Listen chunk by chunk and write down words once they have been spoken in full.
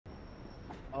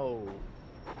Oh,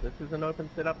 this is an open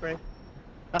sit-up race?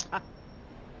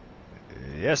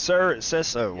 Yes, sir, it says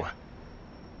so.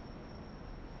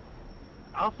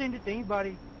 I'll send it to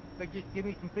anybody, but just give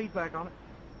me some feedback on it.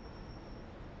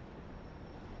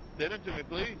 Send it to me,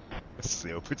 please. This is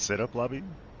the open setup lobby.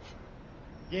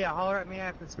 Yeah, holler at me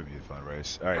after. It's going to be a fun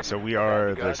race. All right, so we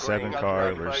are the 7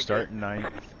 car. We're starting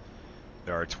 9th.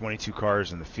 There are 22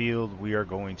 cars in the field. We are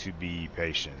going to be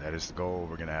patient. That is the goal.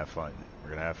 We're going to have fun. We're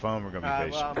going to have fun. We're going to be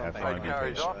patient. Well, have fun, be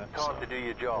patient. Time to do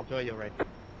your job. Enjoy your race.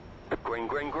 Green,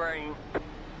 green, green.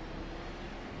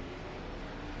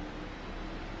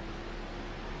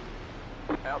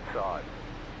 Outside.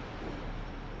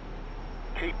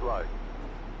 Keep low.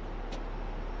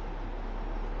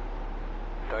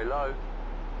 Stay low.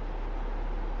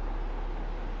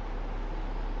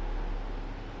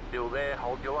 Still there,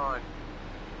 hold your line.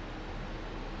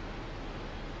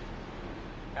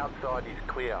 Outside is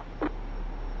clear.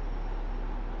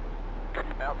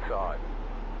 Outside.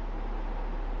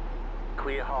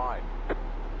 Clear high.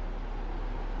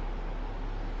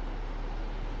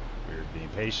 We're being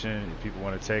patient. If people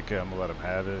want to take it, I'm going to let them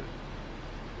have it.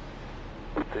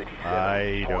 37.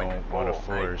 I don't want to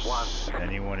force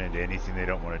anyone into anything they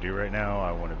don't want to do right now.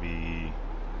 I want to be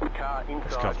Car inside.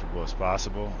 as comfortable as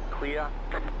possible. Clear.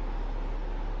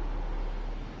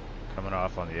 Coming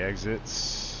off on the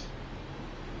exits.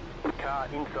 Car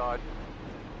inside.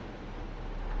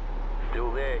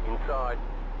 Still there, inside.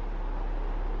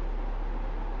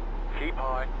 Keep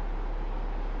high.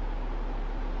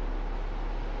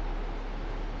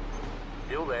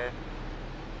 Still there.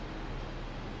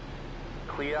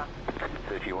 Clear.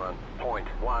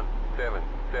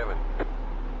 31.177.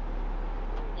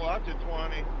 Watch it,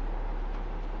 20.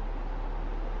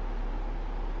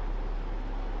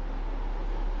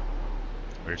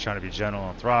 We're trying to be gentle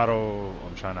on throttle.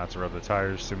 I'm trying not to rub the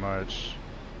tires too much.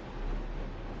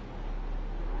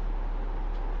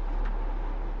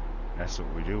 That's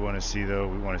what we do want to see, though.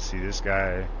 We want to see this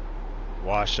guy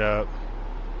wash up.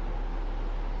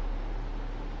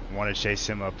 Want to chase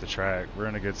him up the track. We're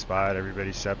in a good spot.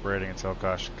 Everybody's separating until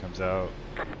caution comes out.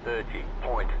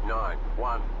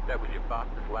 30.91. That was your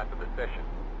fastest lap of the session.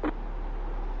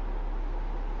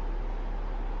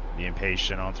 Being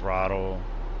patient on throttle.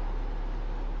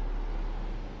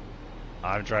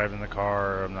 I'm driving the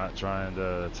car. I'm not trying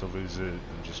to lose it.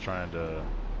 I'm just trying to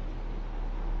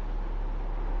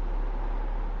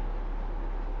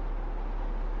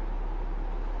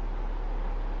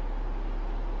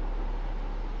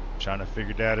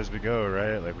figure it out as we go,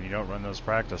 right? Like when you don't run those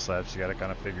practice laps, you got to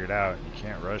kind of figure it out. You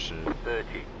can't rush it.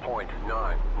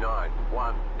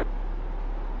 30.991.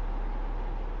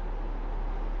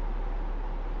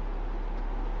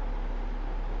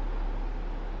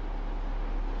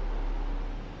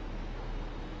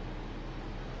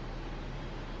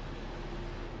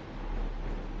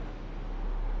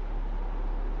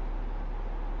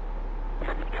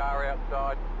 Car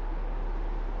outside.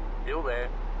 Still there.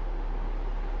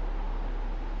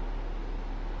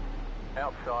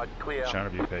 Outside, clear.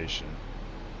 Trying to be patient.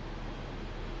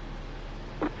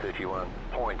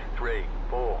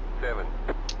 31.347.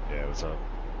 Yeah, what's up?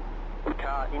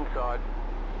 Car inside.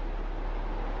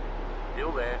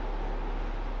 Still there.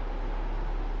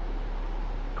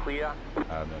 Clear.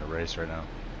 I'm in a race right now.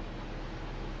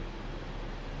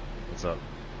 What's up?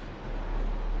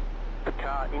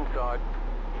 Car inside.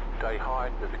 Stay high.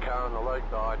 There's a car on the low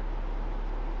side.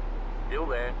 Still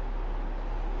there.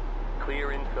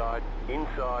 Clear inside.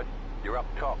 Inside. You're up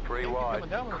top, 3 wide.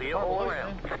 Clear all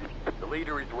around. The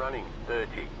leader is running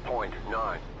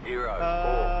 30.904.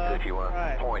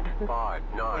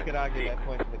 31.596. We could argue that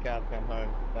point to the cows come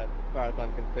home, but as far as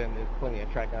I'm concerned, there's plenty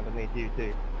of track underneath you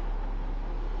too.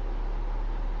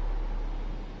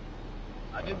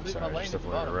 I didn't lose my Sorry, lane just at the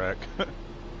avoided a bottom. wreck.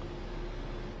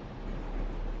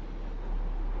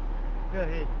 Go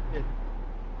ahead. Just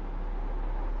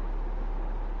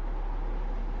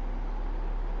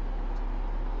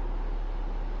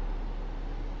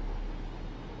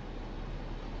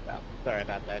Well, sorry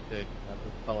about that, dude. I was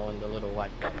following the little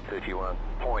white dot.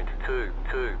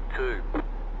 31.222.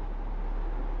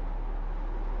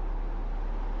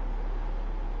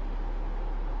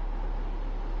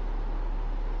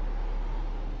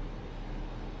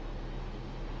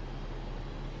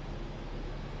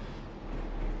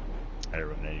 I didn't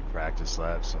run any practice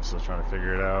laps, so I'm still trying to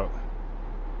figure it out.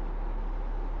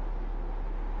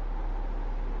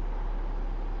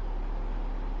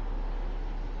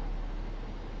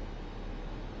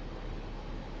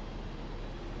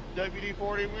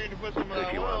 WD-40, we need to put some oil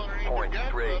underneath the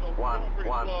gas pedal. It's going pretty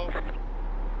slow. 31.311.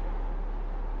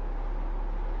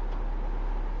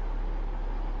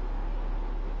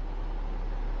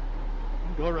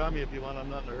 Go around me if you want. I'm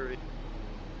not in a hurry.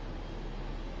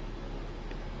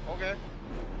 Okay.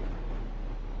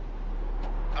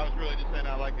 I was really just saying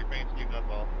I like your paint scheme, that's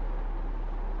all.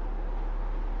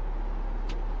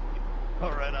 Oh,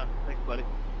 right on. Thanks, buddy.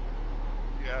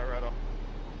 Yeah, right on.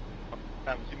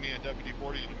 Haven't seen me in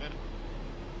WD-40 in a minute.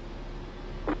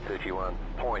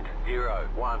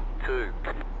 31.012.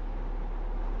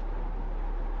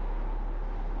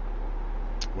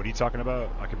 What are you talking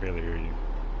about? I can barely hear you.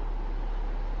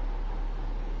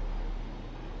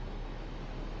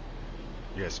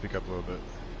 You guys speak up a little bit.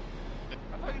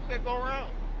 I thought you said go around.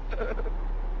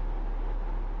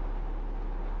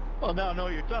 Well, now I know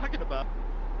what you're talking about.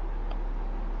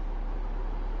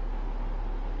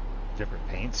 Different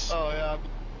paints? Oh, yeah.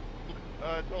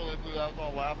 I totally blew that. I was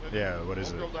all laughing. Yeah, what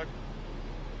is it?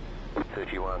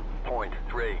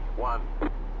 31.31.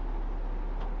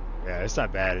 Yeah, it's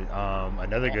not bad.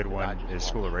 Another good one is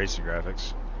School of Racing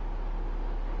Graphics.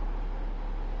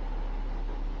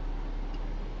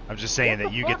 I'm just saying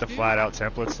that you get the flat-out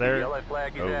templates there. Oh, you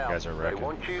guys are wrecking.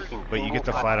 But you get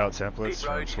the flat-out templates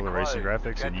from School of Racing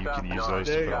Graphics, and you can use those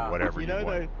to put on whatever you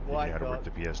want. You know how to work the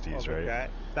PSDs, right?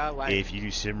 If you do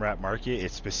SimWrap Market,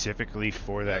 it's specifically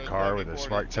for that car with a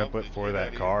smart template for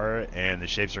that car, and the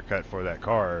shapes are cut for that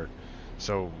car.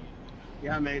 So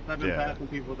yeah, mate, I've been passing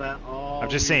people that all I'm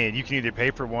just saying, you can either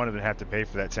pay for one and then have to pay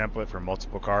for that template for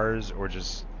multiple cars, or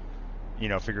just, you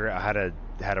know, figure out how to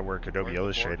work Adobe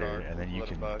Illustrator, and then you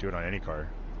can do it on any car.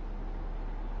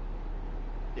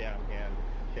 Yeah, I'm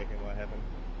checking what happened.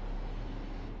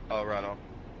 Oh, right on.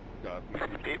 God.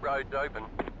 Pit road's open.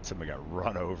 Somebody got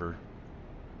run over.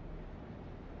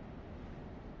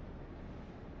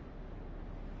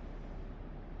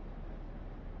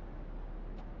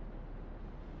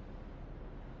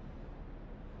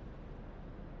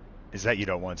 Is that you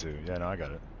don't want to? Yeah, no, I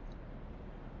got it.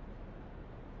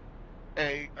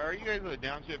 Hey, are you guys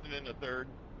downshifting into third?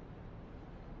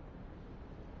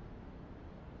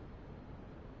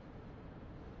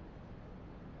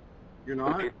 You're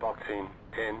not? Pit box in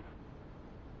 10.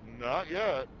 Not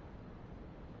yet.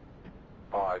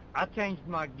 5. I changed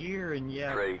my gear and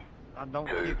yeah, 3. I don't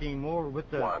 2, shift anymore with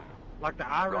the 1. like the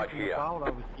Iracing. Right here. I thought I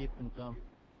was shifting some.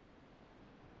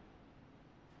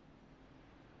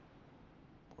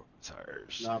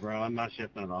 Tires. Nah, bro, I'm not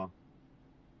shifting at all.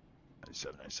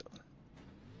 97, 97.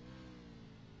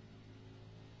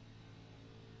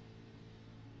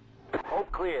 All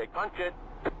clear. Punch it.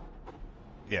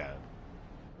 Yeah.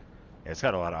 Yeah, it's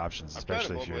got a lot of options, I'm trying to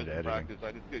especially if you're into editing. practice.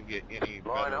 I just couldn't get any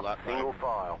Line better up lap single time.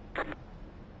 file.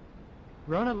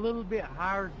 Run a little bit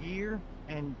higher gear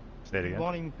and Say it you again.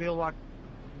 won't even feel like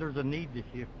there's a need to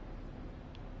shift.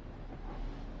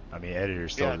 I mean,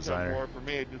 editor's still Yeah, a designer. more for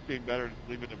me. It just seemed better to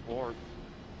leave it in fourth.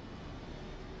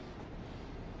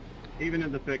 Even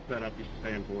in the fixed setup, you should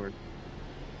stay in forward.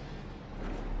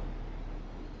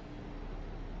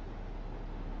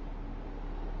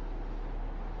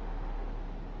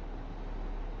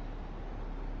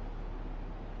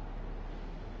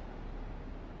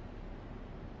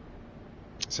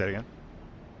 Say it again.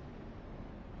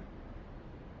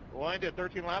 Well, I did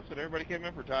 13 laps and everybody came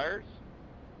in for tires.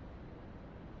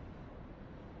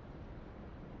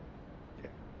 Yeah,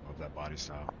 love that body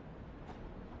style.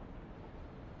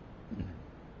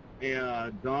 Yeah,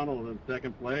 Donald in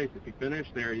second place. If you finish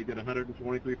there, you get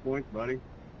 123 points, buddy.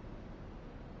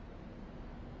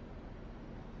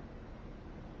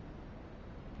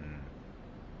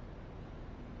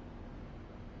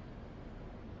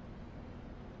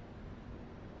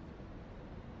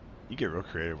 You get real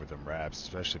creative with them wraps,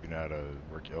 especially if you know how to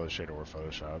work Illustrator or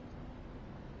Photoshop.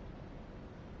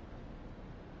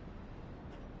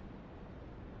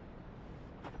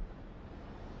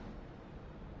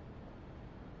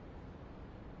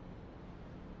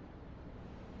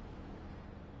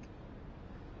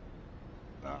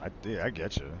 I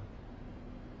get you.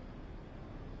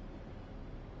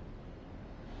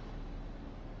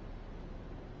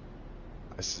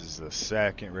 This is the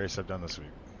second race I've done this week.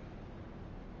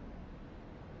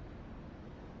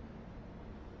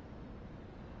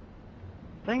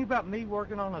 Thing about me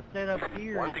working on a setup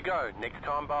here, 1 to go. Next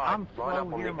time by. I'm Line up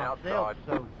slow on here the myself, outside.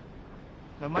 so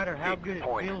no matter how good it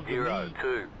feels to me,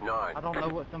 6.029. I don't know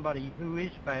what somebody who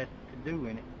is fast could do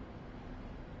in it.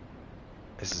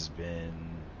 This has been...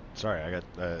 Sorry, I got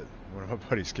one of my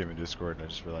buddies came in Discord and I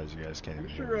just realized you guys can't I'm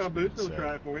even hear sure what's being Boots will said.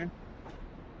 try it for you.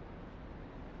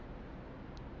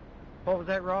 What was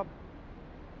that, Rob?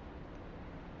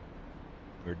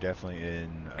 We're definitely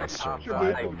in a Sure,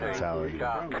 survival Boots will mentality.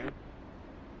 try it for you. Go, man.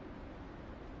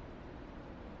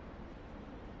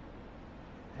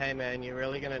 Hey man, you're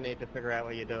really gonna need to figure out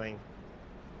what you're doing.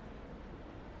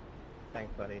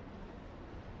 Thanks, buddy.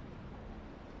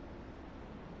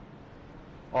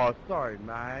 Oh, sorry,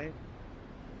 mate.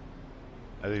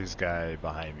 I think this guy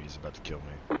behind me is about to kill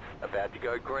me. About to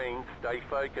go green. Stay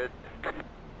focused.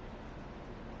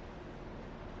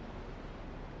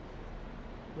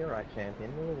 You're right,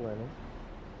 champion. We're winning.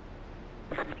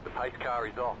 The pace car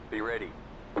is off. Be ready.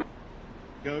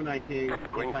 Go 19.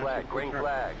 Green flag. Green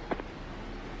flag.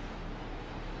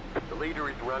 The leader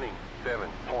is running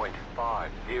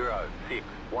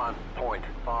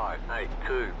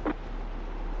 7.5061.582.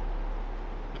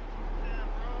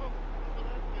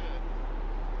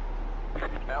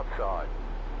 Outside.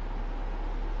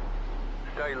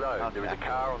 Stay low. There is a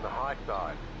car on the high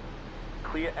side.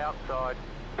 Clear outside.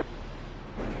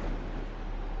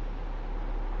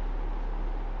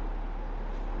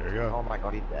 There you go. Oh my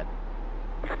god, he's dead.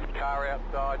 Car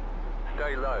outside.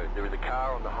 Stay low. There is a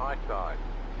car on the high side.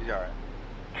 He's alright.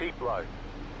 Keep low.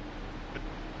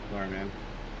 Sorry, man.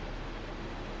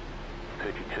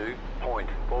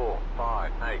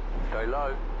 32.458. Stay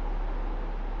low.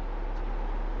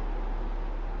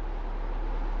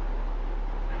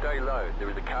 Stay low. There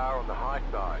is a car on the high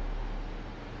side.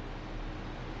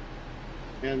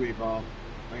 Hand me, Paul.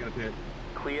 I got a pit.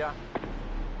 Clear.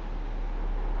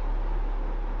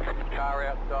 Car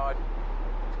outside.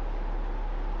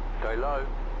 Stay low.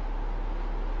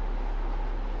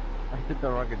 I did the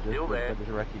wrong adjustment Still there. for this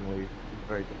wrecking leaf. It's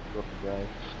very difficult to drive.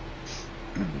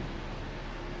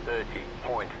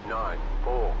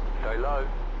 30.94. Stay low.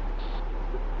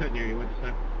 Couldn't hear you. What'd you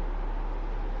say?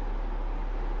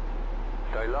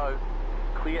 Stay low.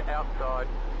 Clear outside.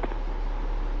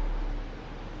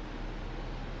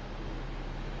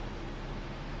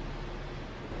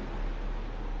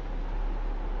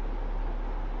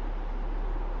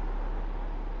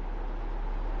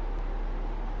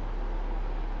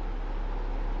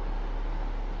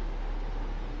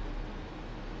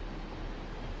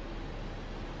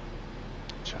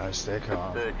 Try to stay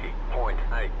calm.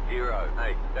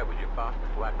 30.808. That was your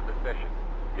fastest lap of the session.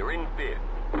 You're in fifth.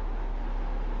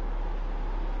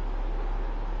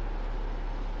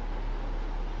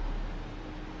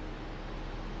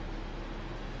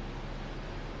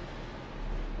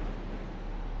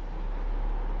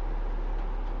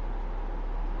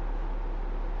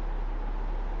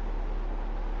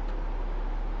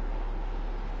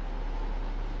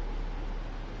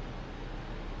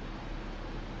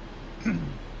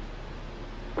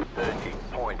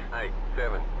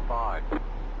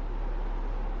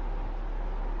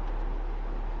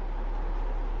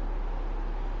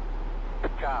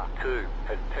 Car 2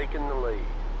 has taken the lead.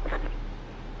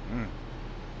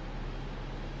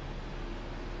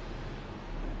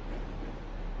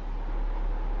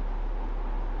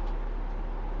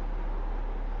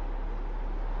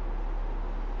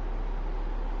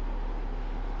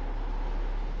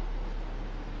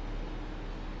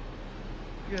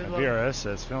 VRS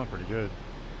says feeling pretty good.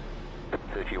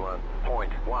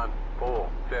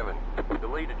 31.147. The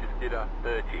leader just did a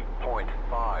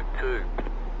 30.52.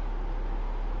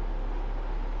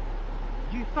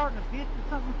 You starting to pitch or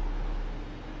something?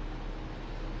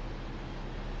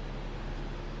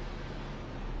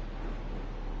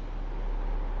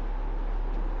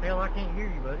 Hell, I can't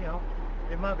hear you, buddy.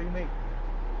 It might be me.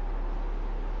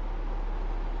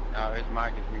 No, his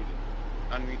mic is muted.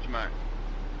 Unmute your mic.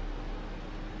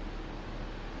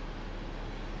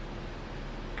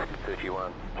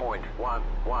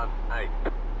 31.118.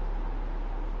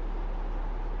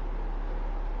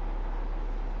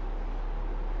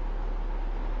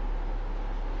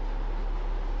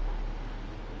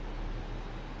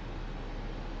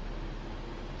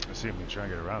 I see him trying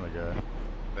to get around the guy.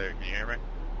 There, can you hear me?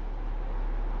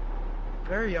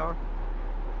 There you are.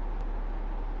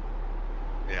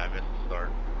 Yeah, I missed the start.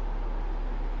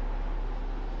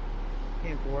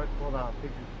 Came for it. Hold on,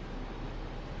 picture.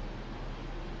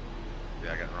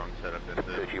 Yeah, I got the wrong setup in this.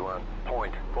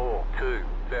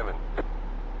 31.427.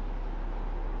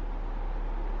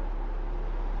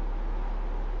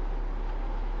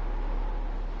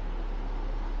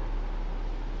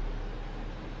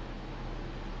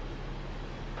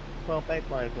 Well,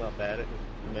 baseline's not bad. It was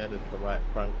cemented to the right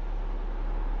front.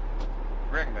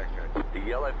 Wrecking back, guys. The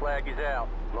yellow flag is out.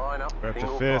 Line up. We're up to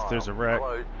single fifth. file. There's a wreck.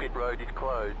 Closed. Pit road is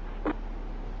closed.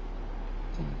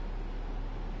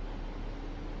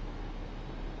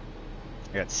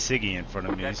 I got Siggy in front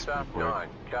of me. Next up, 9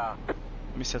 car. How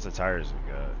many sets of tires we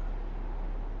got?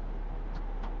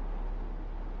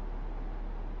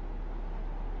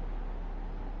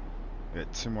 We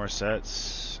got 2 more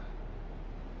sets.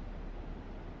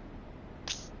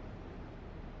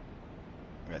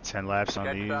 We got 10 laps on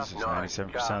Next these. up, There's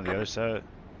 97% on the other set.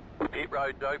 Pit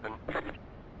road's open.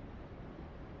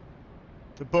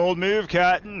 The bold move,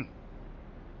 Cotton.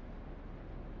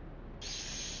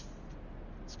 It's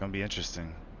gonna be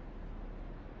interesting.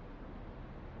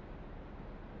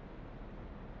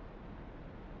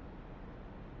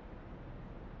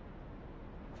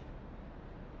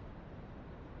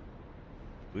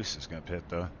 Luce is gonna pit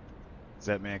though.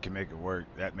 That man can make it work.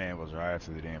 That man will drive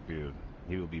through the damn field.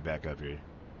 He will be back up here.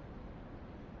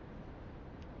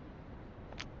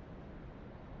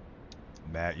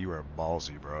 Matt, you are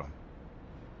ballsy, bro.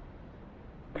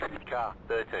 Car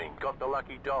 13, got the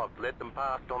lucky dog. Let them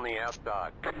past on the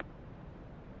outside.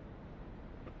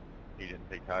 He didn't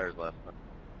take tires last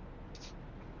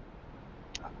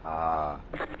night.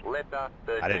 Let the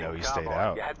 13 I didn't know he car stayed by.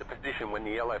 out. You had the position when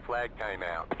the yellow flag came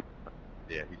out.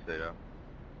 Yeah, he stayed out.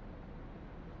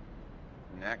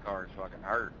 And that car is fucking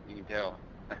hurt. You can tell.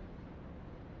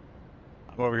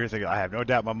 I'm over here thinking, I have no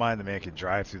doubt in my mind the man can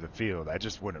drive through the field. I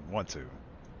just wouldn't want to.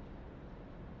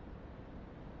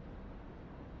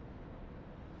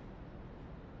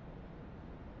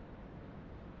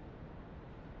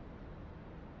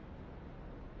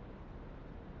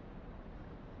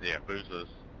 Yeah, Booza's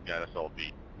got us all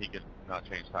beat. He can not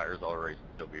change tires all race and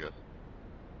still beat us.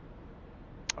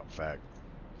 Oh, fact.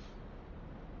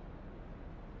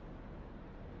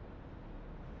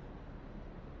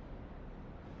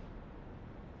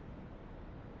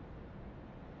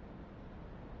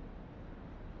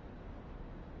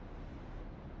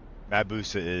 Matt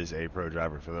Busa is a pro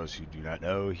driver. For those who do not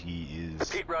know, he is. The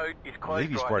pit road is I closed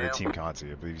believe he's part right of now. Team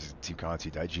Conti. I believe he's a Team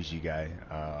Conti.gg guy.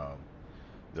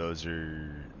 Those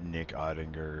are Nick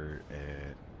Ottinger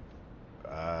and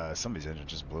somebody's engine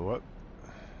just blew up.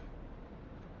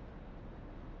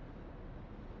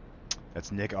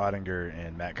 That's Nick Ottinger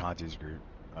and Matt Conti's group.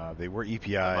 They were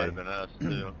EPI. That might have been us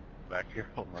too. Back here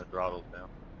holding my throttles down.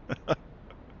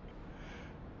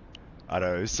 I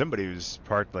don't know. Somebody was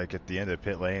parked like at the end of the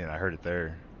pit lane, and I heard it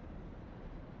there.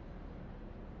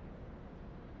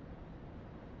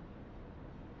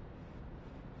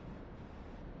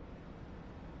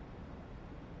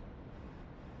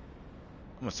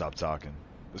 I'm gonna stop talking.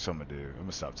 That's what I'm gonna do. I'm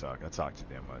gonna stop talking. I talk too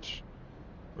damn much.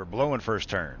 We're blowing first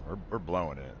turn. We're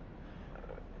blowing it.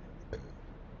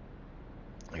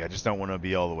 Like I just don't want to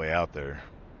be all the way out there.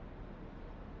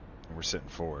 And we're sitting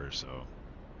 4, so.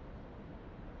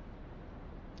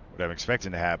 What I'm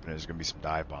expecting to happen is going to be some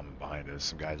dive bombing behind us.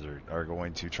 Some guys are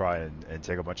going to try and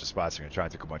take a bunch of spots. They're going to try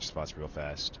and take a bunch of spots real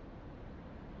fast.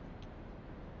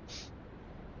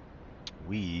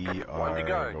 We are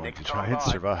going to try and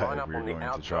survive. We're going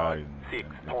to try and get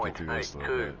through this a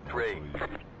little bit. Hopefully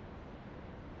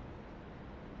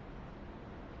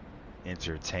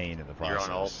entertain in the process.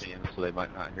 You're on all teams, so they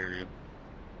might not hear you.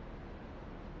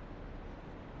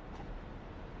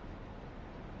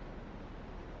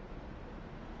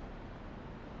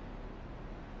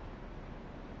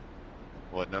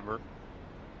 What number?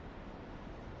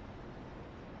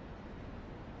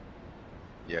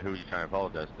 Yeah, who are you trying to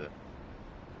apologize to?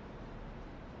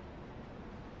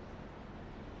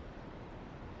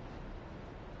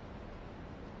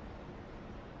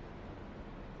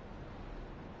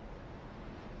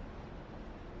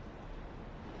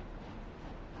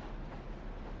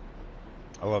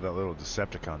 I love that little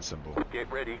Decepticon symbol.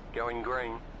 Get ready, going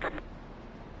green.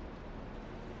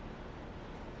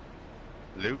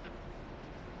 Luke?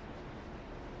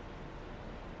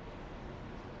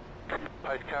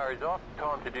 Post car is off,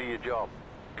 time to do your job.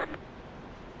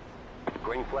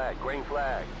 Green flag,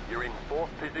 you're in 4th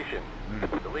position.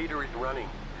 The leader is running,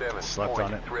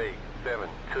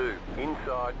 7.372.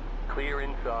 Inside, clear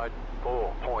inside,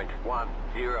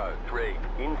 4.103.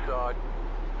 Inside,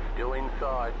 still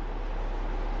inside.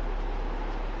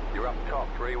 You're up top,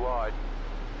 3 wide.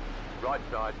 Right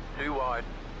side, 2 wide.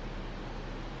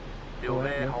 Still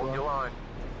there, hold your line.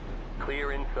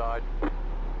 Clear inside. There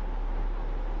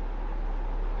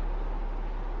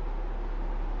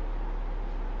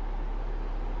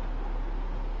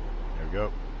we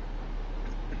go.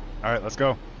 All right, let's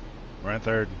go. We're in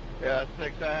 3rd. Yeah,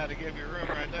 6, I had to give you room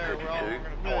right there. We're all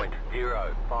going to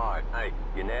 32.058.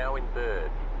 You're now in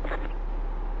 3rd.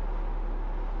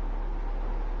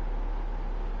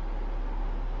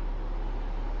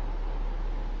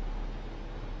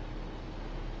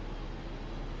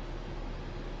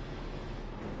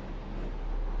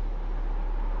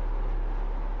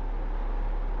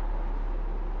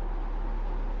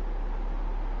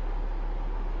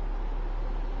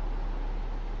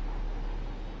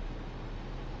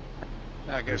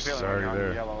 I get a This is feeling when already you're on there.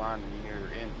 the yellow line and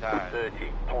you're inside.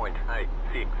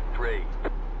 30.863.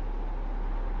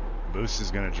 Boost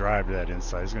is going to drive to that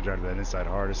inside. He's going to drive to that inside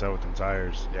hard as hell with them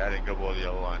tires. Yeah, I didn't go below the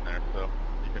yellow line there, so you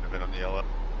couldn't have been on the yellow.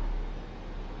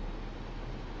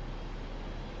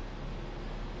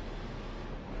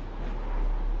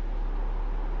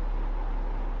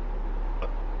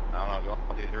 I don't know,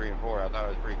 going 3 and 4, I thought I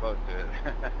was pretty close to it.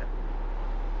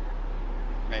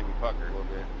 Made me fuck her a little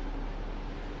bit.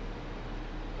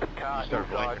 You started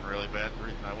blinking really bad, the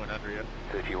reason I went under you.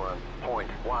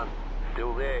 31.1,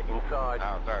 still there, inside.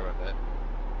 Oh, sorry about that.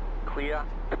 Clear.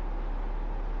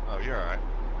 Oh, you're alright.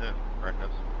 Yeah, right, I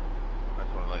just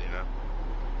want to let you know.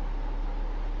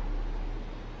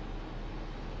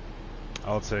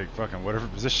 I'll take fucking whatever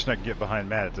position I can get behind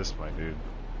Matt at this point, dude.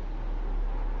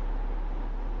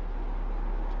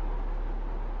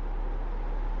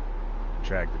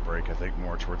 Drag the brake, I think,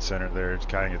 more towards center there to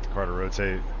kind of get the car to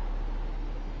rotate.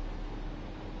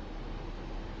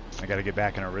 I got to get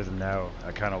back in a rhythm now.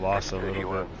 I kind of lost a little bit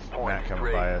with Matt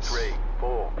coming by us. 3,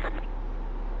 4.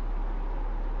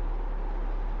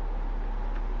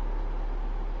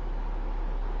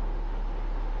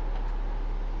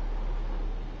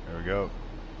 There we go.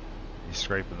 He's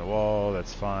scraping the wall.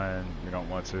 That's fine. We don't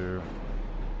want to.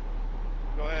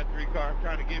 Go ahead, 3 car. I'm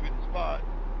trying to give you the spot.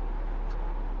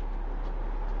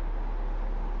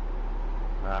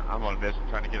 I'm on this. I'm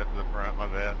trying to get up to the front. My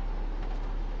bad.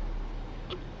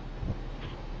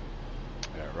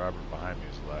 Yeah, Robert behind me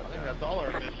is a lap. I think that's all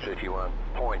our mission.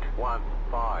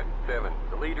 31.157.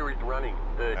 The leader is running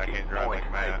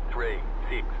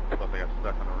 30.836. Plus I got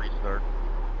stuck on a restart.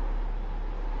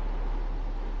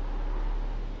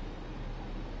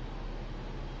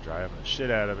 Driving the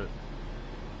shit out of it.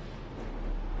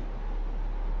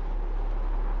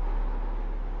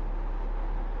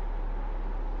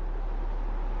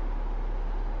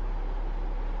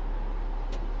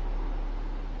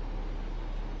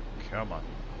 Come on.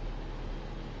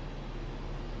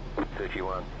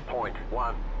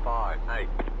 31.158.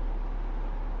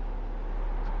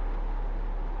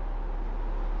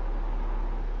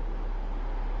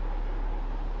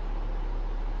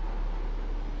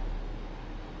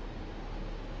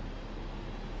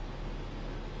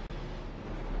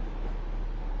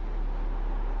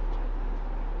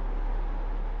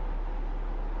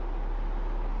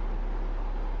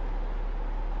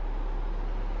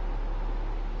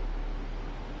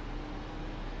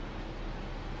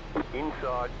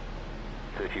 Inside,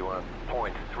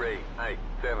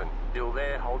 31.387. Still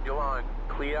there, hold your line.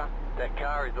 Clear, that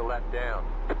car is a lap down.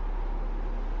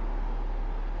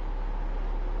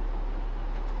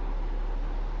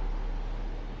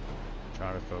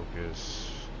 Trying to focus.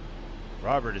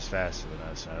 Robert is faster than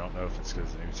us. I don't know if it's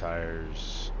because of the new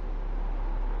tires.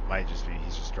 Might just be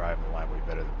he's just driving the line way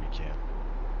better than we can.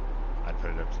 I'd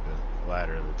put it up to the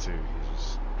latter of the two. He's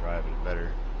just driving it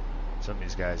better. Some of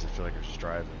these guys I feel like are just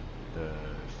driving. The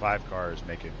 5 car is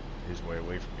making his way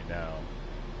away from me now.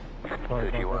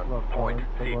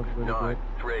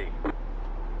 31.693.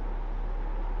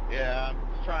 Yeah, I'm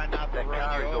just trying not to That run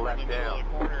car you is a over lap in the middle down. of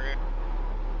the corner here.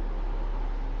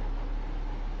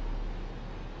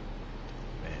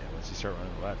 Man, once you start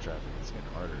running the lap traffic, it's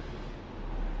getting harder.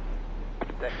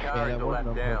 That car is a lap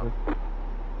down.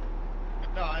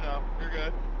 No, I know. You're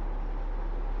good.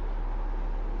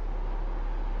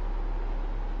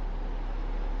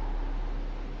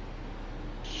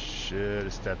 Should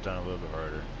have stepped on a little bit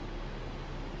harder.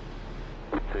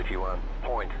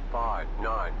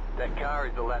 31.59. That car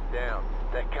is a lap down.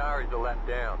 That car is a lap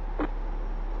down.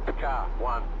 Car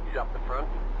 1 is up the front,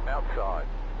 outside.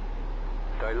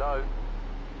 Stay low.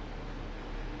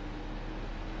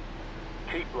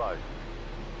 Keep low.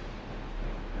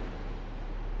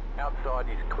 Outside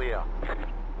is clear.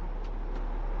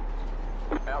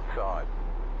 Outside.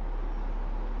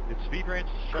 Did Speed Ranch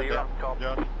shut Clear down, up top.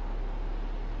 Josh?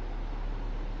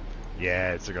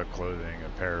 Yeah, it's like a clothing,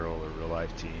 apparel, or real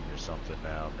life team or something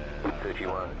now, man.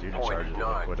 Dude in charge of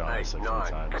it quit on us like 4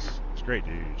 times. It's a great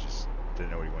dude, just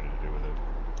didn't know what he wanted to do with it.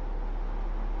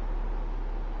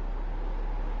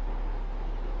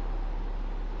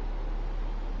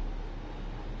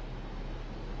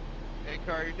 Hey,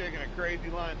 car, you're taking a crazy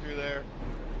line through there.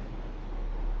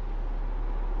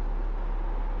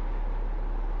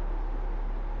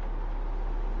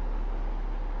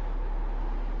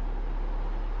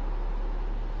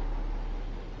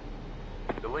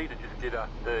 The leader just did a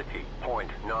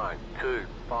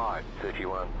 30.925,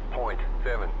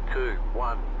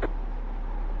 31.721.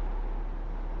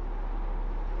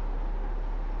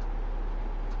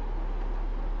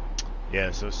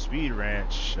 Yeah, so Speed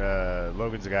Ranch,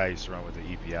 Logan's a guy who used to run with the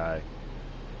EPI,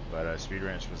 but Speed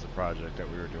Ranch was the project that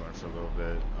we were doing for a little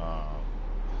bit.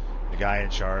 the guy in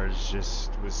charge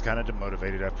just was kind of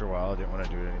demotivated after a while. Didn't want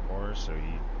to do it anymore, so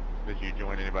he... Did you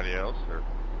join anybody else, or?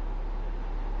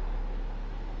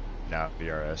 No,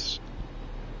 BRS.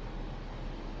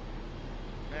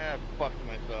 Yeah, fuck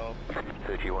myself.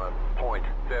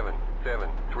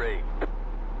 31.773. I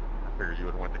figured you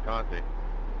would have went to Conti.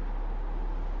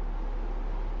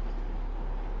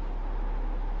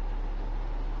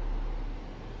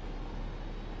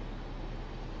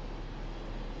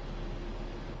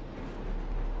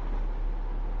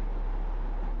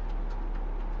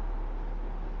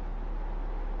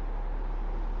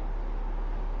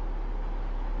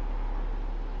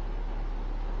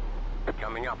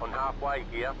 Coming up on halfway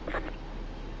here.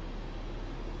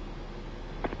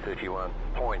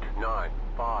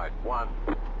 31.951.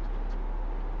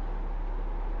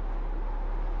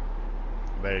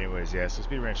 But anyways, yeah, so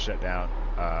speed range shut down.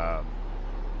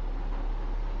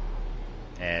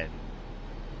 And,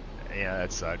 you know,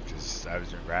 that sucked because I was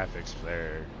doing graphics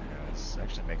there. You know, I was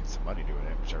actually making some money doing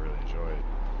it, which I really enjoyed.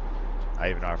 I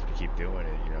even offered to keep doing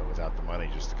it, you know, without the money,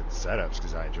 just to get the setups,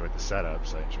 because I enjoyed the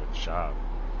setups, I enjoyed the shop.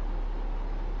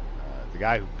 The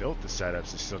guy who built the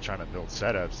setups is still trying to build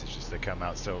setups. It's just they come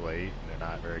out so late and they're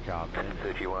not very confident.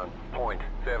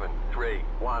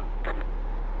 31.731.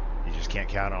 You just can't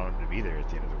count on them to be there at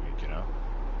the end of the week, you know?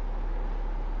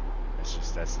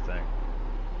 That's the thing.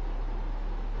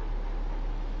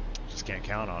 Just can't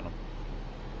count on them.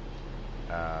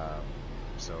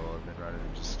 So I've been running,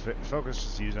 just focused,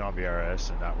 just using all BRS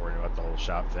and not worrying about the whole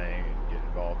shop thing and getting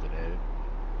involved in it.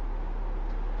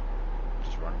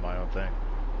 Just running my own thing.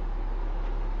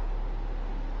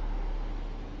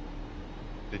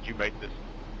 Did you make this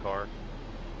car,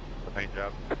 the paint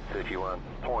job? 31.611.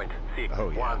 Oh,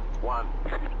 yeah.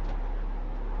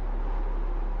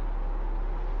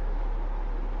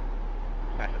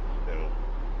 That's dope.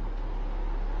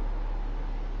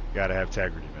 Gotta have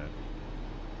integrity, man.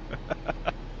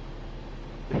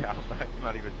 Yeah, I'm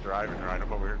not even driving right.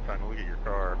 I'm over here trying to look at your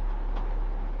car.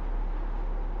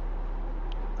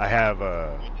 I have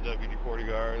The WD-40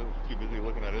 guy is too busy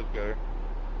looking at his car.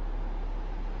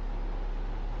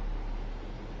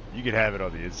 You could have it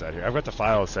on the inside here. I've got the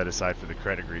file set aside for the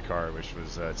Credigree car, which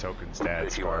was Token's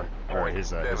dad's car, or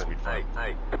his weed farm.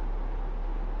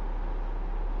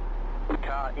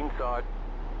 Car inside.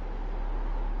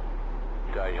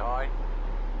 Stay high.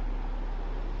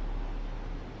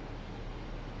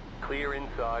 Clear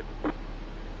inside.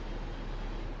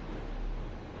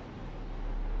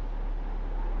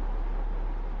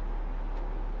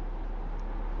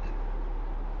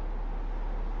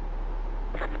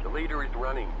 The leader is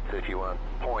running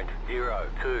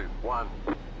 31.021.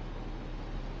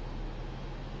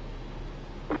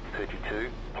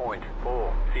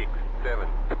 32.467.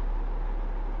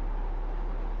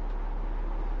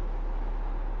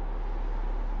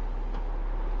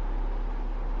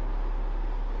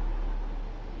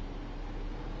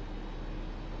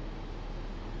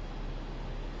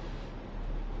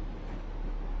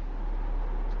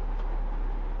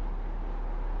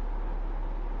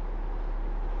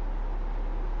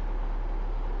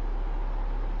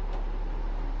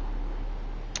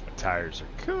 Tires are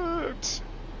cooked.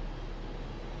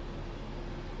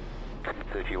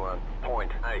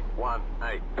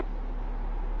 31.818.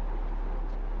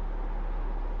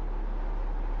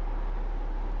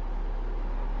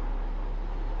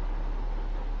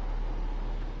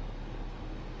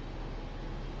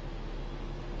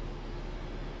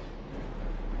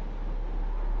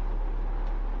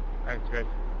 Thanks, guys.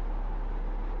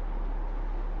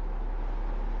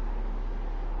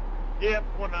 Yep,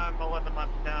 when I'm 11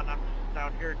 months down, I'm just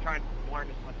out here trying to learn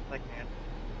as much as I can.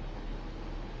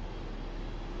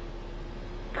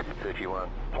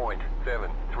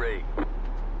 31.73.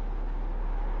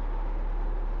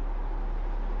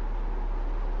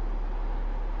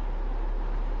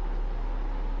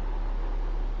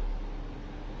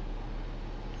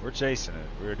 We're chasing it.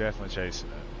 We're definitely chasing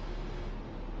it.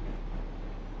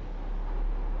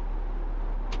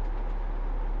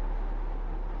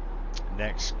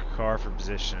 Next car for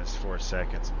position is 4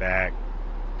 seconds back.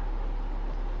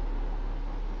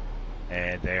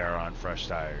 And they are on fresh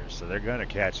tires, so they're going to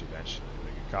catch eventually.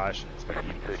 They can caution. It's going to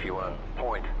be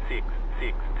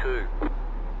 31.662.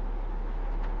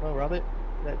 Well, Robert,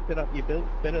 that setup you built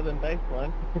better than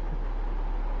baseline.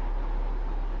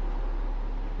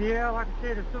 Yeah, like I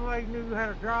said, if somebody knew how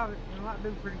to drive it, it might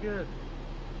do pretty good.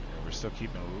 Yeah, we're still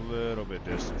keeping a little bit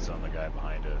distance on the guy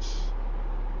behind us.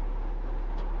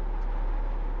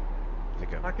 I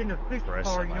think I'm Like in the fixed car,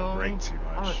 pressing you my know what I mean? brake too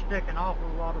I was much. checking off a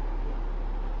lot of...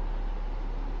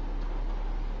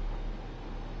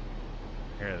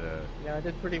 Here the. Yeah, I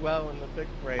did pretty well in the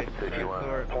sixth race. I was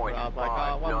like, 51.59.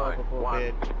 oh, one more before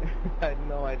bid. I had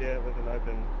no idea it was an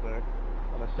open, so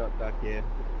I'm a shot duck here,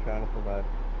 just trying to survive.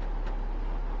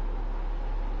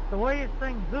 The way this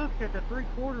thing hooked at the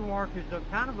 3/4 mark is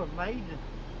kind of amazing,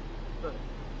 but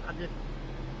I just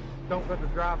don't let the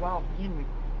drive off in me.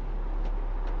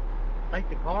 I think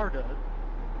the car does.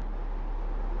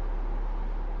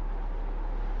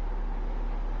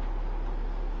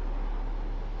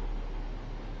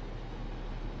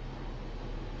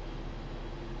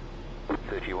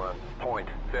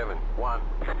 .71.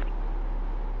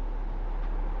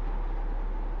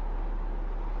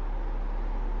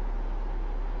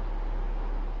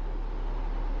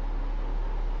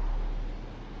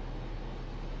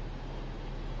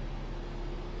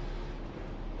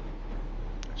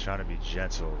 Trying to be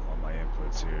gentle on my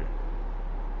inputs here.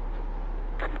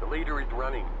 The leader is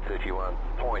running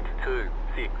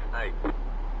 31.268. Go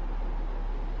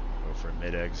for a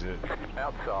mid-exit.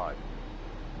 Outside.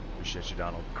 Appreciate you,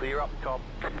 Donald. Clear up top.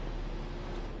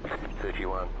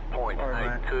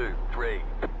 31.823.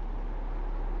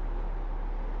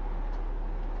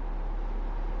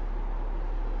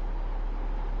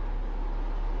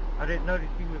 I didn't notice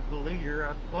he was the leader.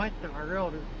 I glanced at my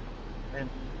relative, and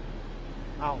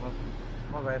I don't know.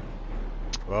 My bad.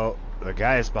 Well, the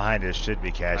guys behind us should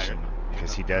be catching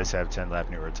because he does have 10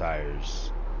 lap newer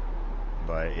tires,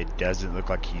 but it doesn't look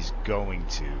like he's going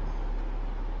to.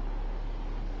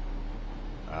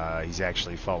 He's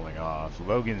actually falling off.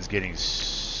 Logan's getting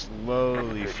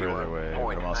slowly further away,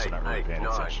 but I'm also not really paying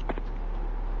attention.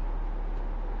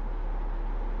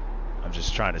 I'm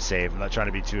just trying to save. I'm not trying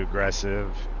to be too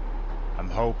aggressive. I'm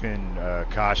hoping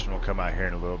caution will come out here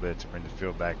in a little bit to bring the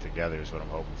field back together is what I'm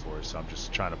hoping for, so I'm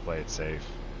just trying to play it safe.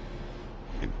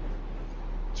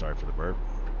 Sorry for the burp.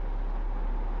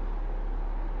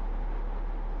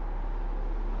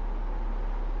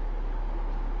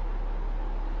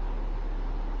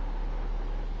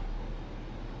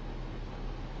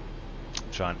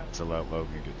 Trying not to let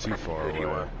Logan get too far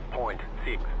away.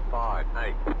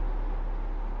 31.658.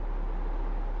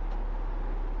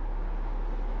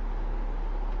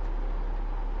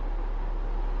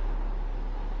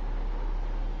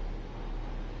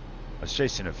 I was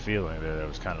chasing a feeling that I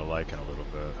was kind of liking a little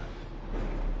bit.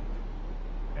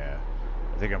 Yeah.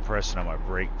 I think I'm pressing on my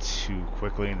brake too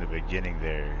quickly in the beginning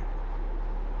there.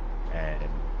 And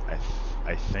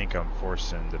I think I'm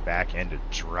forcing the back end to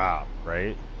drop,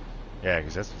 right? Yeah,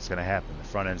 because that's what's going to happen. The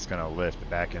front end's going to lift, the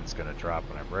back end's going to drop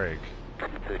when I brake.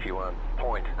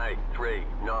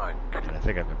 31.839. And I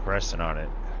think I've been pressing on it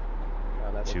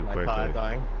too quickly.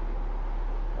 Dying.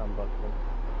 I'm busting.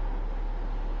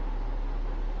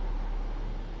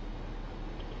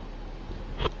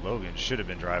 Logan should have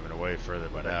been driving away further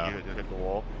by now. You just hit the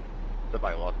wall.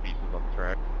 Somebody lost pieces on the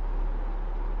track.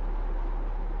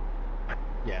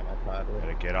 Yeah, my tire.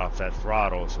 Gotta get off that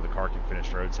throttle so the car can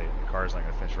finish rotating. The car's not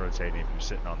gonna finish rotating if you're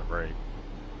sitting on the brake.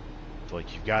 So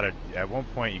like you've gotta, at one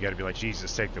point you gotta be like,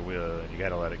 Jesus, take the wheel, and you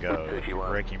gotta let it go. If you're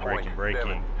braking,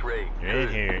 you're in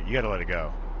here, you gotta let it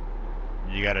go.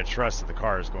 You gotta trust that the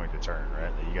car is going to turn,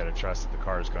 right? You gotta trust that the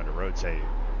car is going to rotate.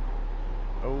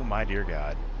 Oh my dear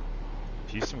God.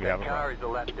 Houston, we have a car is a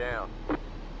lap down.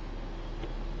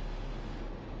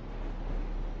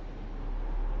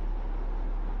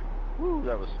 Woo,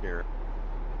 that was scary.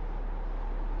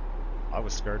 I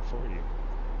was scared for you.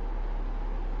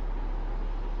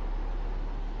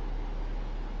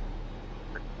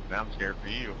 Now I'm scared for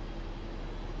you.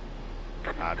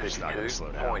 I'm just not going to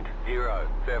slow down.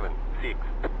 32.076.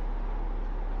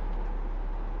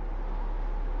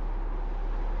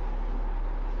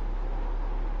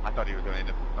 I thought he was going to end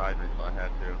up inside me, so I had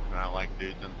to. And I don't like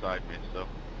dudes inside me, so.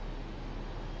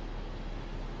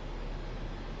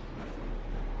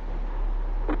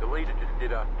 The leader just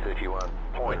did a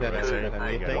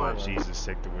 31.281. Jesus,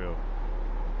 take the wheel.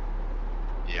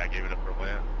 Yeah, I gave it up for a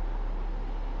win.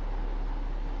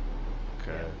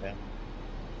 Okay. Yeah.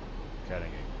 Kind of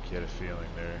get a feeling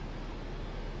there.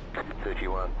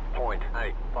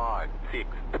 31.856.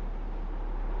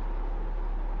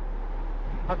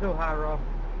 I'll go high, Rob.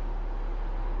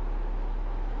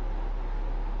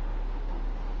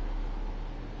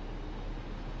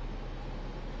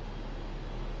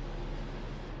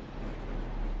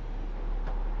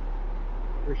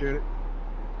 Appreciate it.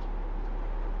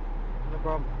 No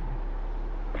problem.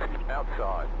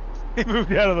 Outside. He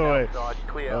moved out of the way. Outside,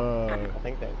 clear. I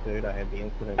think that dude I had the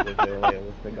incident with earlier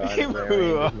was the guy He that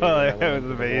moved. That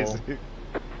was amazing.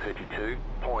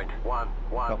 32.113.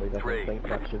 Probably doesn't think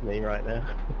much of me right now.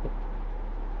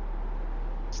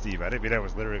 Steve, I didn't mean I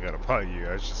was literally going to punt you.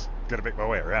 I was just going to make my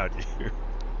way around you.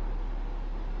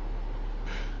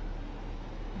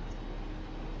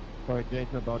 Sorry,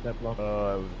 Jason, about that block. Oh,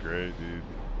 that was great, dude.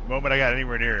 The moment I got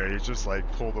anywhere near it, he just like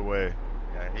pulled away.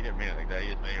 Yeah, he didn't mean it like that. He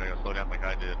just made me like slow down like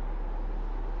I did.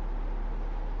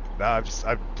 Nah,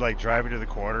 I'm like driving to the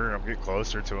corner and I'm getting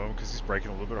closer to him because he's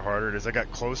braking a little bit harder. And as I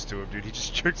got close to him, dude, he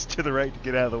just jerks to the right to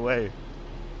get out of the way.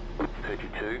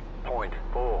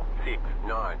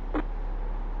 32.469.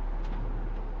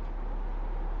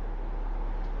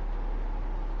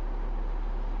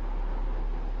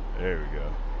 There we go.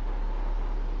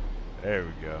 There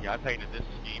we go. Yeah, I painted this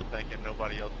scheme thinking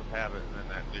nobody else would have it, and then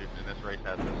that dude in this race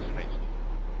has this paint scheme.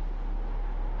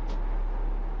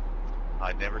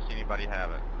 I'd never seen anybody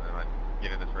have it, and then I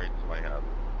get in this race and somebody has it.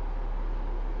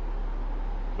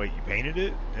 Wait, you painted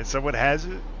it? And someone has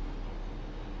it?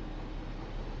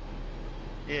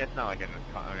 Yeah, it's not like an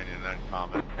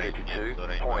uncommon paint scheme, so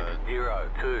it ain't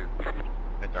 32.02.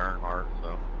 it's Earnhardt,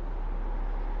 so.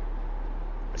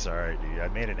 It's alright, dude. I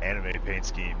made an anime paint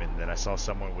scheme and then I saw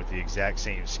someone with the exact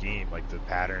same scheme, like the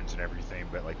patterns and everything,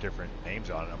 but like different names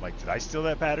on it. I'm like, did I steal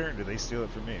that pattern or did they steal it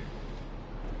from me?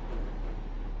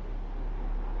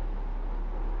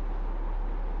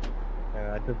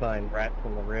 I designed rats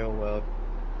in the real world,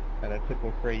 and it took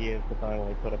me 3 years to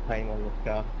finally put a paint on this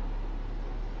car.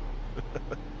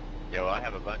 Yeah, well, I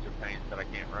have a bunch of paints that I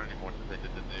can't run anymore since they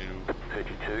did the new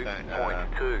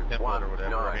 32.219. template or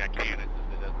whatever. I mean, I can, it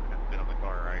doesn't have to fit on the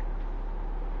car, right?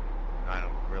 I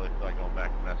don't really feel like going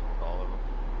back and messing with all of them.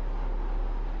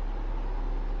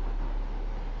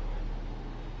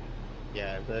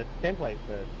 Yeah, the templates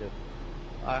are just...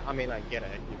 I mean, I get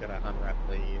it. You've got to unwrap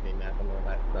the UV map and all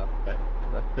that stuff, but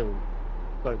they're still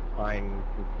so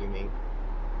time-consuming.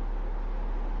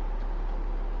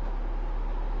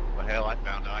 Well, hell, I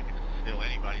found out I can just steal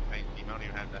anybody's paint scheme. I don't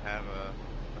even have to have a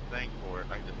thing for it.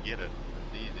 I can just get it.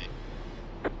 It's easy.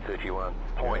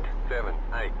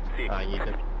 31.786. You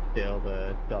just steal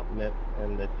the .NIT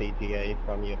and the CGA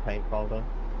from your paint folder.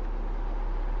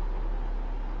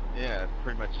 Yeah, it's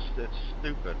pretty much, it's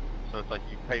stupid. So it's like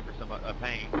you pay for a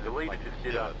paint. Delete like just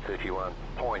did up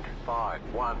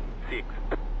 31.516.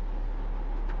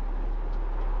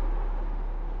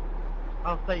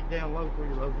 I'll stay down low for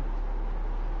you, Logan.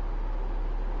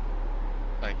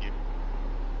 Thank you.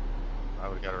 I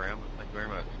would have got around, but thank you very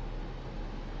much.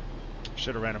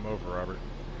 Should have ran him over, Robert.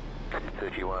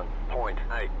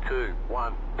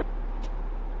 31.821.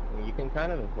 You can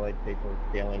kind of avoid people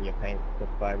stealing your paint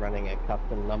just by running a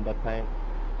custom number paint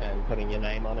and putting your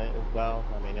name on it as well.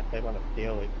 I mean, if they want to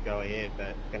steal it, go ahead, but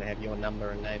it's going to have your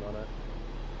number and name on it.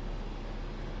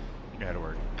 You know how to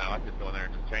work. No, I could go in there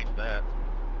and just change that.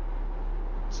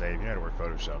 Save, you know how to work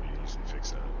Photoshop, you can easily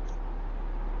fix that.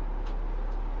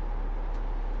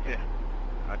 Yeah.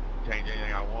 I can change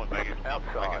anything I want, make it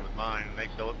outside like it was mine, and they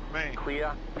steal it from me.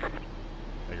 Clear.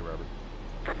 Thank you, Robert.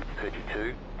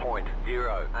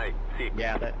 32.086.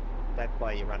 Yeah, that's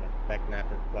why you run a spec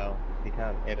map as well. You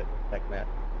can't edit the spec map.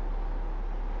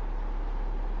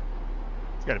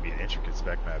 It's got to be an intricate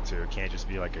spec map too. It can't just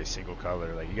be like a single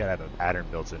color. Like you got to have a pattern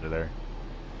built into there.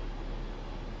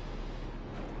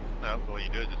 No, so what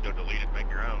you do is just go delete it and make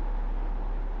your own.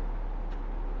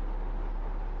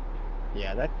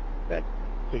 Yeah, that's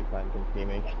too time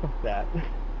consuming. That.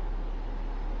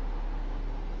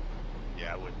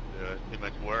 Yeah, I wouldn't do it. Too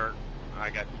much work. I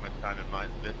got too much time in my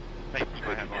this paint scheme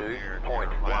I have on here.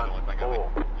 My other ones I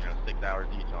got like, 6 hours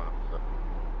each on them. So.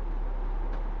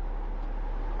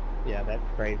 Yeah, that's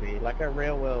crazy. Like a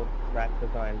real world rat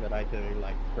design that I do,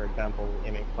 like for example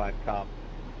MX5 Cup,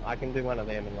 I can do one of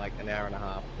them in like an hour and a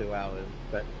half, 2 hours.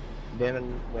 But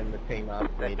then when the team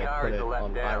asked me to put it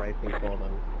on Iracing for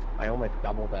them, I almost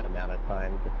double that amount of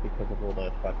time just because of all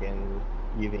the fucking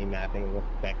UV mapping with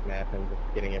spec map and just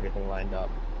getting everything lined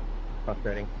up.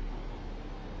 Frustrating.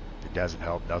 It doesn't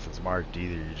help. Nothing's marked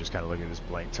either. You're just kind of looking at this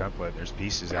blank template. And there's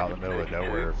pieces out in the middle of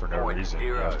nowhere for no reason.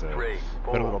 You have to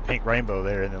put a little pink rainbow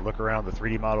there and then look around the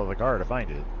 3D model of the car to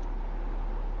find it.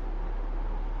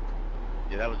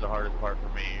 Yeah, that was the hardest part for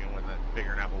me when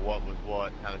figuring out what was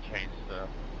what, how to change stuff.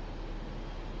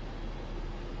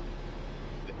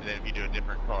 And then if you do a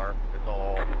different car, it's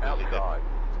all outside.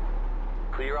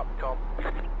 Clear up top.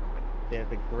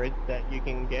 There's a grid that you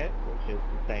can get, which is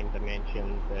the same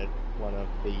dimensions as one of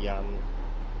the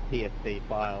PSD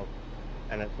files,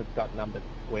 and it's got numbered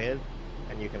squares,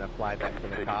 and you can apply that to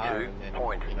the car, and then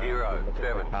look at the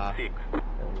car and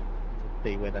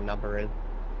see where the number is.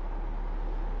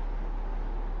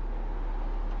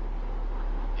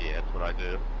 Yeah, that's what I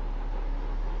do.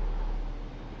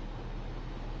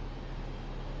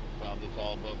 Well, it's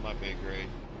all above my pay grade.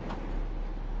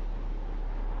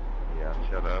 Yeah,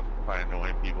 shut up. Probably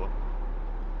annoying people.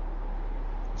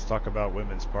 Let's talk about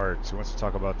women's parts. Who wants to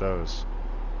talk about those?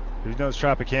 Who knows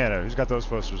Tropicana? Who's got those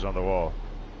posters on the wall?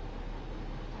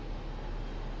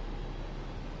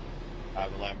 I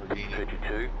have a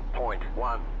Lamborghini.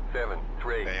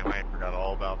 52.173. Damn, I forgot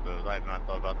all about those. I have not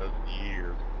thought about those in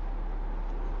years.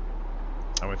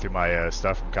 I went through my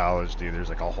stuff from college, dude. There's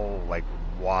like a whole like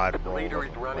wad roll. Leader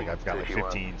is running. Like I've got like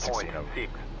 15, 16 of them.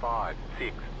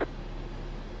 656.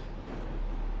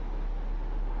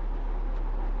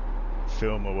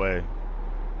 Film away.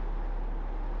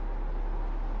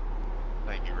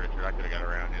 Thank you, Richard. I could have got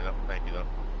around you, though. Thank you, though.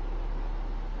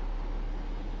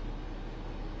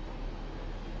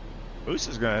 Moose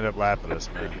is gonna end up lapping us,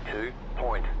 man.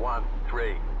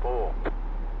 32.134.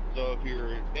 So if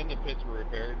you're in the pits for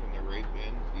repairs and the race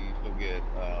ends, do you still get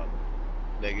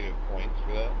negative points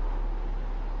for that?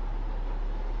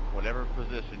 Whatever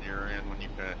position you're in when you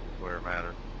finish is where it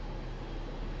matters.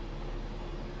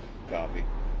 Copy.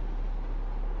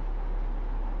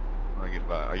 I'll get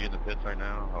by. Are you in the pits right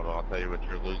now? Hold on, I'll tell you what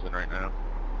you're losing right now.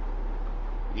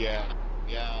 Yeah,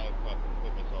 I fucking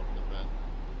put myself in the fence.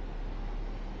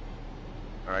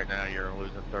 Right now you're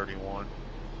losing 31.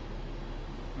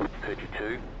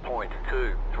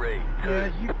 32.232.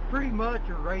 Yeah, you pretty much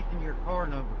are racing your car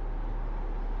number.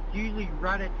 It's usually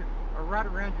right at your, or right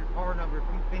around your car number. If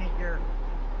you finish there,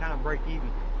 kind of break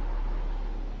even.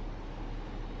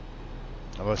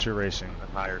 Unless you're racing. A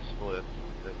higher split.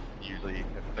 That usually,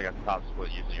 if they got the top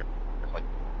split, usually it's like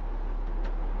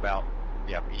about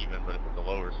even. But if it's a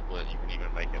lower split, you can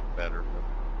even make it better.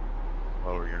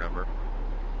 Lower your number.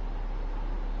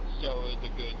 So is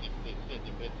it good just to sit in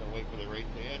the pits and wait for the race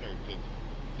to end, or just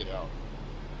get out?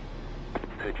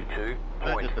 32.177.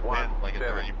 That just depends. Like it's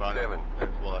already button. There's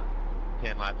what,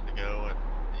 10 laps to go, and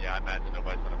yeah, I imagine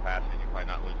nobody's going to pass you. You probably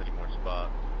not lose any more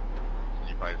spots. So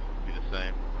you probably be the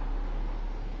same.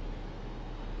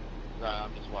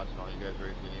 I'm just watching all you guys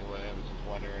race anyway. I was just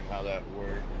wondering how that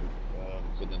worked,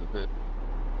 sitting in the pit.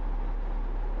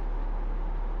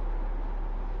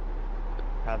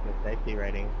 How's the safety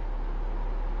rating?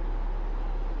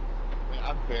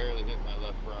 I barely hit my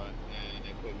left front, and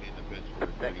it put me in the pits for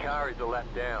 30. That car is a lap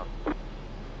down.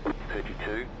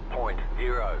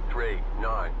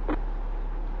 32.039.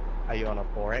 Are you on a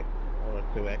 4X or a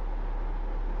 2X?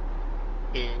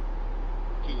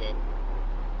 2X.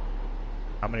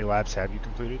 How many laps have you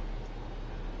completed?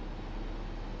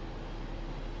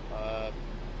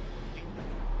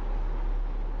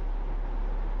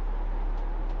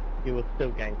 You will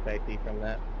still gain safety from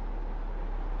that.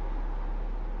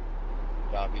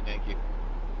 Copy, thank you.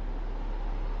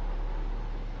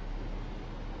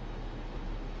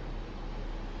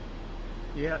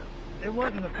 Yeah, it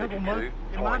wasn't a couple months.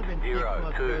 It might have been 6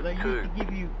 months ago. They used to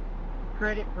give you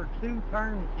credit for 2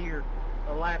 turns here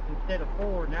a lap instead of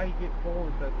 4. Now you get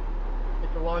 4, so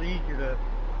it's a lot easier to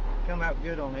come out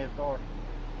good on the SR.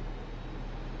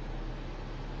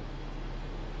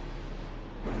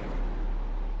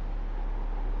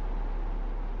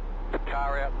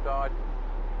 Car outside.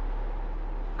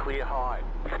 Clear high.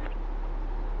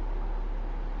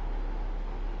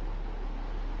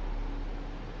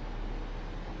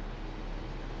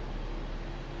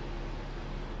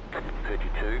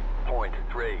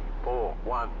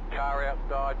 .341. Car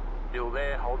outside. Still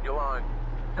there. Hold your line.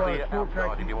 Clear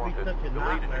outside if you want it. The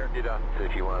leader did a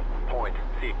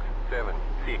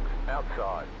 31.676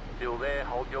 outside. Still there.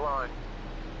 Hold your line.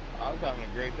 I was having a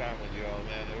great time with you all,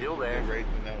 man. It was Still some there. good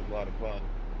racing. That was a lot of fun.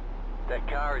 That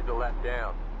car is a lap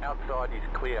down. Outside is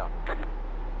clear.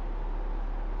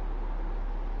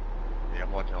 Yeah,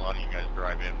 I'm watching a lot of you guys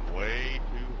drive in way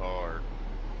too hard.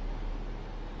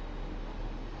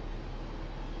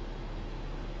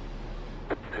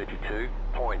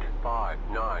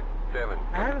 .597.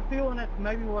 I have a feeling that's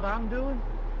maybe what I'm doing,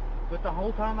 but the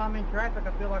whole time I'm in traffic,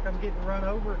 I feel like I'm getting run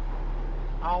over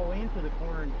all into the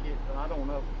corner and shit, so I don't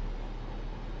know.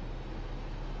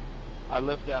 I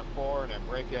lift that 4 and I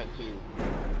brake that 2.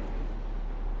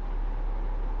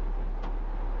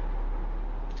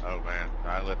 Oh man,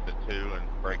 I lifted 2 and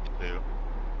braked 2.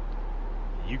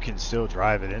 You can still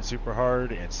drive it in super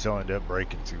hard and still end up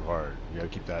braking too hard. You gotta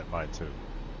keep that in mind too.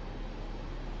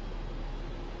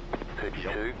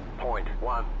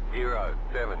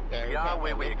 32.107. Yeah,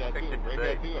 where we expect it to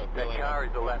be. That car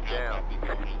is a lap down.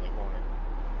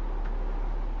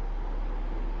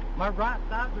 My right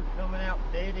sides are coming out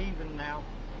dead even now.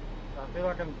 I feel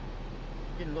like I'm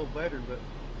getting a little better, but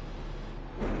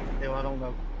still, I don't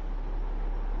know.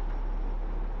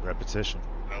 Repetition.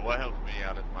 What helps me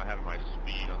out is having my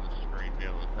speed on the screen, being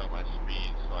able to tell my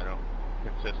speed so I don't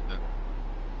consistent.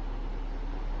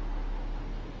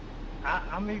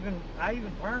 I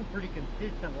even turn pretty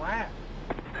consistent laps.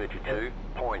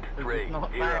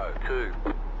 32.302.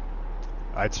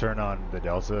 I turn on the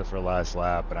Delta for last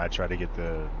lap, and I try to get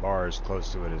the bar as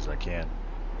close to it as I can.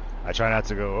 I try not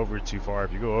to go over too far.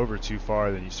 If you go over too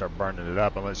far, then you start burning it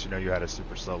up, unless you know you had a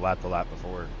super slow lap the lap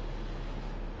before.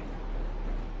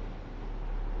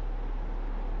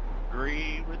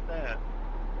 Agree with that.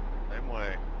 Same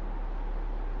way.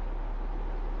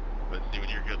 But see, when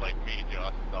you're good like me,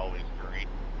 Josh, it's always green.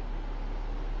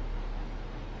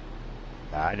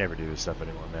 Nah, I never do this stuff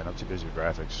anymore, man. I'm too busy with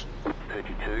graphics.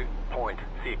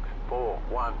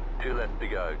 32.641. 2 left to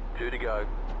go. 2 to go.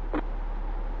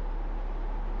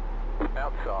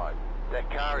 Outside. That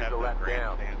car is a lap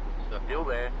down. Still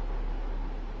there.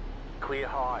 Clear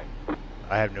high.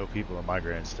 I have no people in my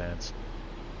grandstands.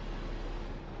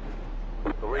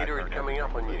 The leader is coming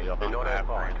up on you. They're not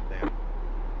outside.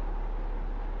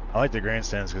 I like the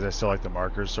grandstands because I still like the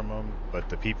markers from them, but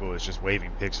the people is just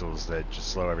waving pixels that just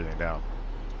slow everything down.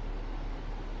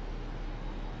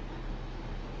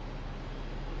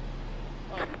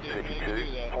 Oh, dude,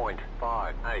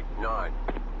 32.589.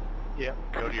 Yep.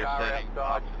 Go to your settings,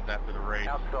 options after the race.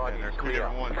 Outside and there's two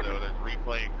different ones though. There's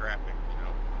replay and graphics. You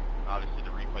know, obviously the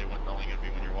replay one's only going to be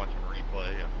when you're watching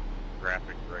replay, and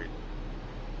graphics race.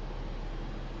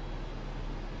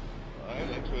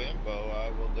 Thanks for the info.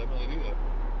 I will definitely do that.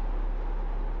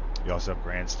 You also have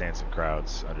grandstands and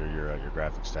crowds under your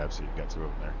graphics tab, so you've got 2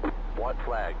 of them there. White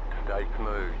flag. Stay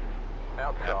smooth.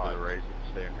 After Outside. the race, you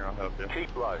can stay in here. I'll help you.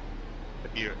 Keep low.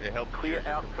 If you, it helps Clear your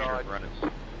computer outside. run its,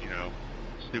 you know,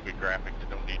 stupid graphics that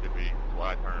don't need to be. That's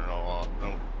why I turn it all off.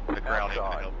 No, the crowd ain't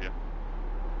gonna help you.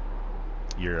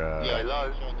 Your Stay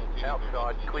low.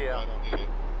 Outside. Clear. I don't need it.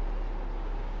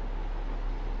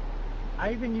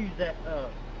 I even use that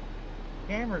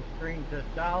camera screen to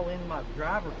dial in my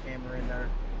driver camera in there,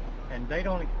 and they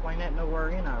don't explain that nowhere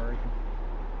in Iracing.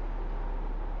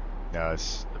 no,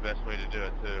 it's, The best way to do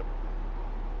it too.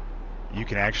 you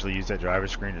can actually use that driver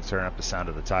screen to turn up the sound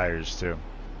of the tires too.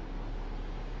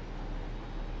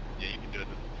 Yeah, you can do it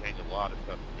to change a lot of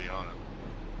stuff, to be honest.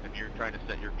 If you're trying to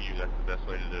set your view, that's the best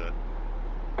way to do it.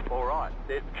 Alright,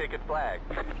 there's the checkered flag.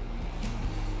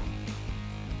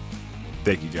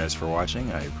 Thank you guys for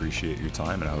watching. I appreciate your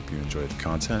time and I hope you enjoyed the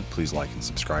content. Please like and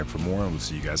subscribe for more, and we'll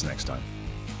see you guys next time.